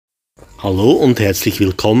Hallo und herzlich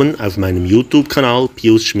willkommen auf meinem YouTube-Kanal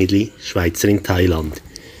Pius Schmidli, Schweizer in Thailand.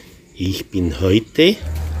 Ich bin heute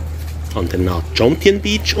an der Jomtien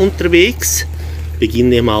Beach unterwegs.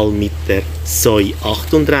 Beginne mal mit der Soi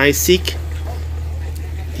 38.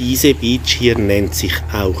 Diese Beach hier nennt sich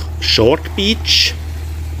auch Short Beach.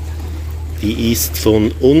 Die ist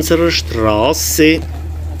von unserer Straße,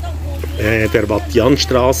 der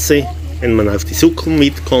Vattian-Straße, wenn man auf die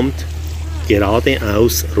Sukhumvit kommt,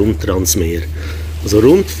 geradeaus runter ans Meer. Also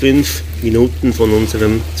rund 5 Minuten von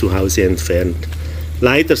unserem Zuhause entfernt.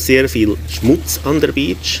 Leider sehr viel Schmutz an der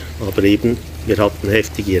Beach, aber eben wir hatten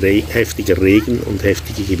heftiger Regen und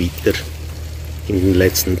heftige Gewitter in den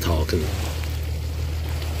letzten Tagen.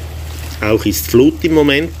 Auch ist Flut im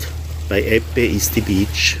Moment. Bei Ebbe ist die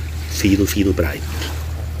Beach viel breiter.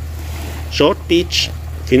 Short Beach,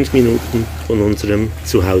 5 Minuten von unserem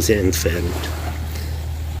Zuhause entfernt.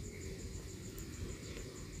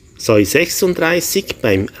 Soi 36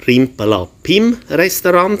 beim Rimpala Pim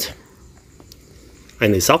Restaurant.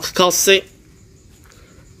 Eine Sackgasse.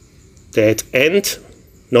 Dead End,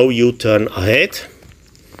 no U-Turn ahead.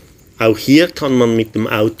 Auch hier kann man mit dem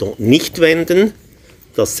Auto nicht wenden.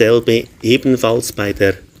 Dasselbe ebenfalls bei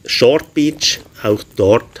der Short Beach. Auch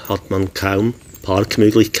dort hat man kaum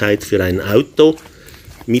Parkmöglichkeit für ein Auto.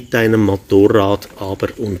 Mit einem Motorrad aber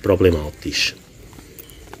unproblematisch.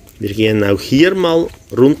 Wir gehen auch hier mal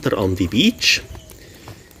runter an die Beach.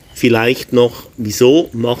 Vielleicht noch,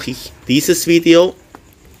 wieso mache ich dieses Video?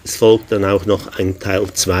 Es folgt dann auch noch ein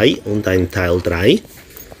Teil 2 und ein Teil 3,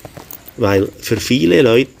 weil für viele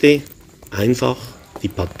Leute einfach die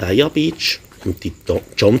Pattaya Beach und die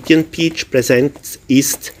Jomtien Beach präsent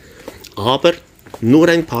ist, aber nur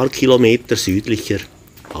ein paar Kilometer südlicher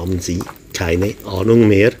haben sie keine Ahnung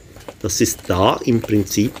mehr, dass es da im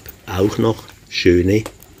Prinzip auch noch schöne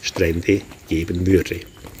Strände geben würde.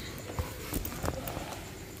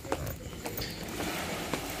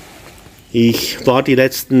 Ich war die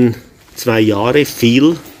letzten 2 Jahre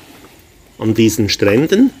viel an diesen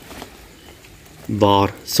Stränden, war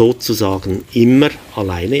sozusagen immer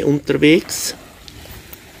alleine unterwegs.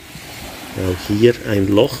 Auch hier ein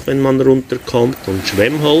Loch, wenn man runterkommt, und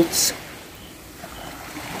Schwemmholz.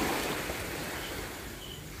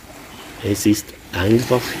 Es ist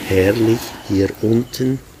einfach herrlich hier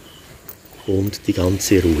unten und die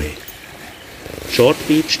ganze Ruhe. Short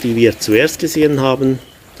Beach, die wir zuerst gesehen haben,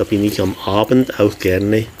 da bin ich am Abend auch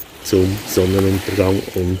gerne zum Sonnenuntergang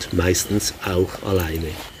und meistens auch alleine.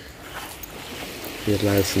 Wir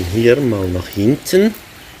laufen hier mal nach hinten.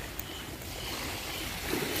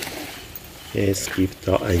 Es gibt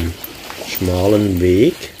da einen schmalen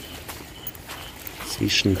Weg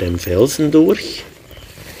zwischen dem Felsen durch.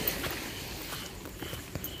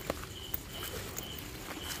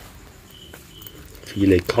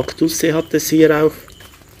 Viele Kaktusse hat es hier auch.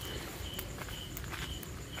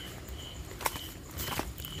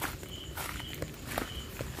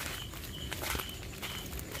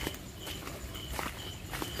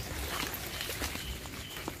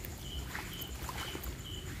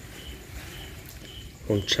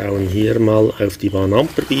 Und schauen hier mal auf die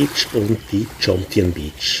Banamper Beach und die Jomtien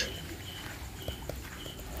Beach.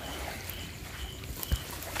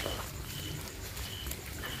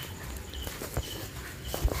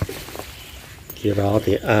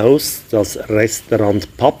 Geradeaus das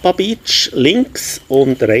Restaurant Papa Beach links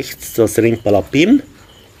und rechts das Rimpala Pim,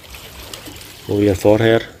 wo wir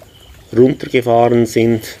vorher runtergefahren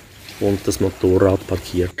sind und das Motorrad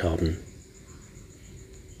parkiert haben.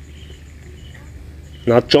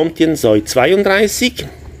 Na Jomtien Soi 32,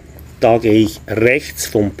 da gehe ich rechts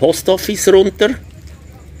vom Post Office runter.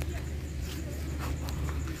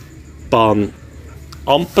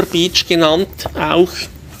 Banamper Beach genannt auch.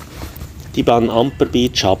 Die Banamper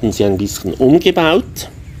Beach haben sie ein bisschen umgebaut,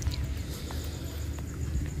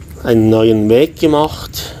 einen neuen Weg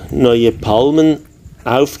gemacht, neue Palmen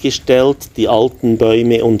aufgestellt, die alten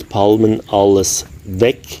Bäume und Palmen alles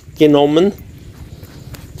weggenommen.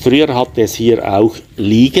 Früher hatte es hier auch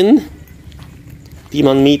Liegen, die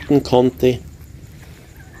man mieten konnte.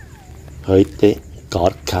 Heute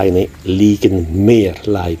gar keine Liegen mehr,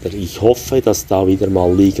 leider. Ich hoffe, dass da wieder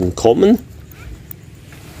mal Liegen kommen.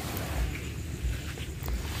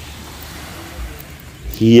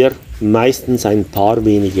 Hier meistens ein paar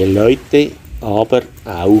wenige Leute, aber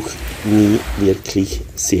auch nie wirklich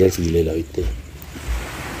sehr viele Leute.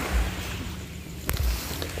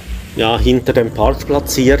 Ja, hinter dem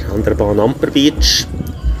Parkplatz hier an der Banamper Beach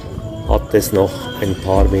hat es noch ein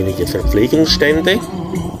paar wenige Verpflegungsstände.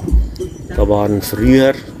 Da waren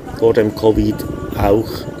früher vor dem Covid auch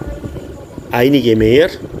einige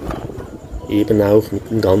mehr. eben auch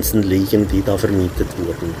mit den ganzen Liegen, die da vermietet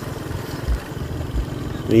wurden.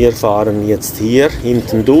 Wir fahren jetzt hier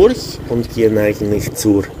hinten durch und gehen eigentlich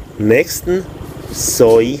zur nächsten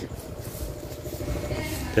Soi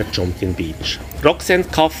der Jomtien Beach. Roxanne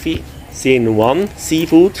Kaffee, CN1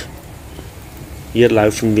 Seafood. Hier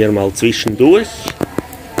laufen wir mal zwischendurch.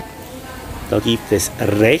 Da gibt es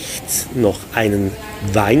rechts noch einen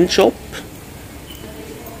Weinshop,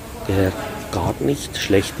 der gar nicht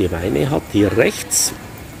schlechte Weine hat. Hier rechts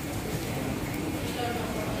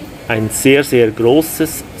ein sehr, sehr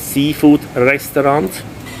großes Seafood-Restaurant.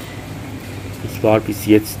 Ich war bis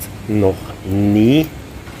jetzt noch nie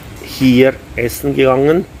hier essen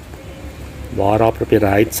gegangen, war aber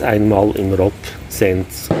bereits einmal im Roxanne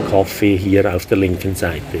Café hier auf der linken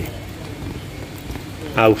Seite.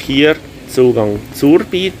 Auch hier Zugang zur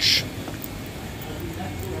Beach.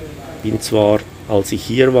 Bin zwar, als ich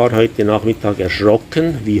hier war heute Nachmittag,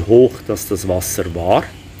 erschrocken, wie hoch das Wasser war.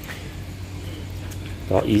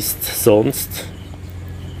 Da ist sonst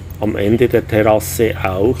am Ende der Terrasse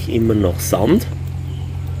auch immer noch Sand.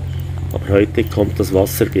 Aber heute kommt das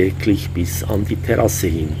Wasser wirklich bis an die Terrasse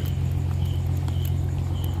hin.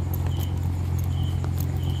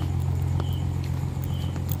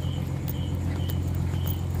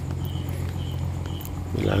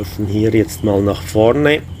 Wir laufen hier jetzt mal nach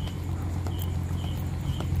vorne.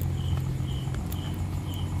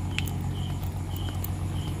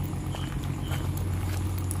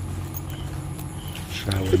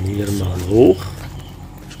 Schauen wir mal hoch.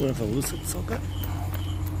 Schon einfach rausgezogen.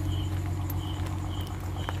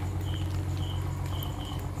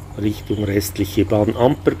 Richtung restliche Bahn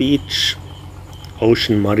Amper Beach,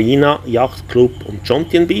 Ocean Marina, Yachtclub und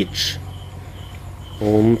Jomtien Beach.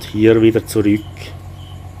 Und hier wieder zurück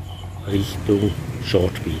Richtung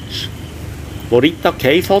Schaut Beach. Morita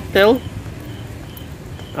Cave Hotel.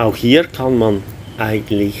 Auch hier kann man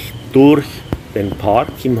eigentlich durch den Park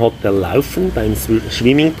im Hotel laufen, beim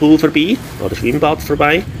Swimmingpool vorbei oder Schwimmbad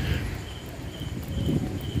vorbei.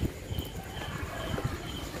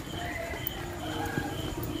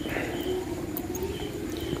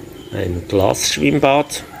 Ein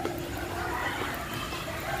Glasschwimmbad.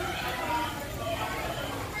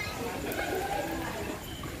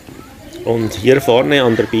 Und hier vorne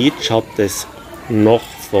an der Beach hat es noch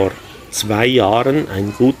vor 2 Jahren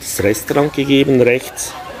ein gutes Restaurant gegeben,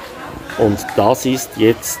 rechts. Und das ist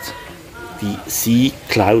jetzt die Sea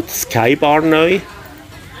Cloud Sky Bar neu.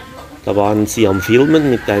 Da waren sie am Filmen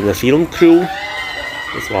mit einer Filmcrew.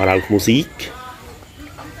 Es war auch Musik.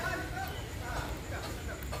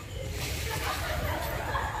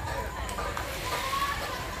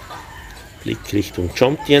 Blick Richtung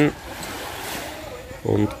Jomtien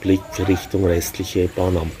und Blick Richtung restliche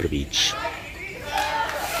Bahn Amper Beach.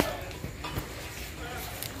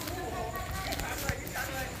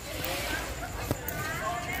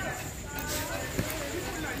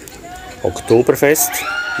 Oktoberfest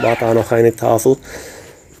war da noch eine Tafel.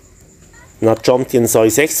 Nach Jomtien Soi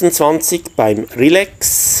 26 beim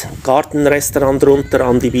Relax Gartenrestaurant runter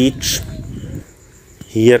an die Beach.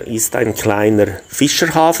 Hier ist ein kleiner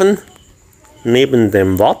Fischerhafen neben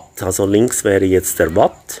dem Watt, also links wäre jetzt der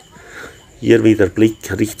Watt. Hier wieder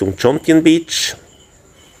Blick Richtung Jomtien Beach.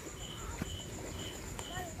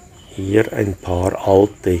 Hier ein paar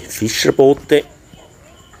alte Fischerboote.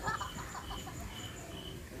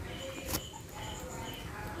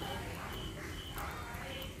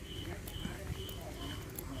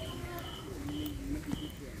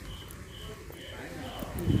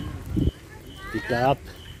 Die Gab.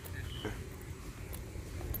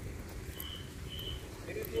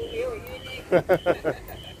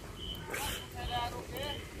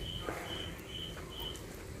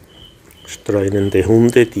 Streunende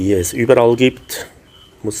Hunde, die es überall gibt,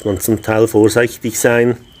 muss man zum Teil vorsichtig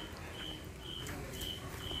sein.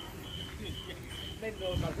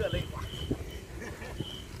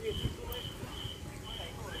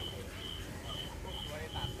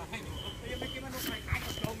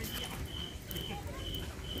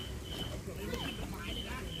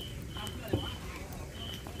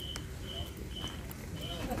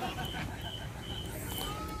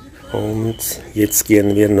 Und jetzt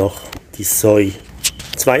gehen wir noch die Soi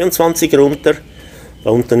 22 runter. Da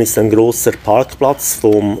unten ist ein großer Parkplatz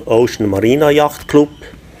vom Ocean Marina Yachtclub.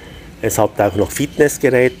 Es hat auch noch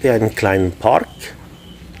Fitnessgeräte, einen kleinen Park.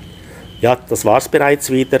 Ja, das war's bereits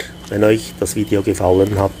wieder. Wenn euch das Video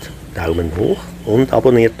gefallen hat, Daumen hoch und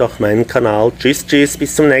abonniert doch meinen Kanal. Tschüss, tschüss,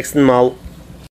 bis zum nächsten Mal.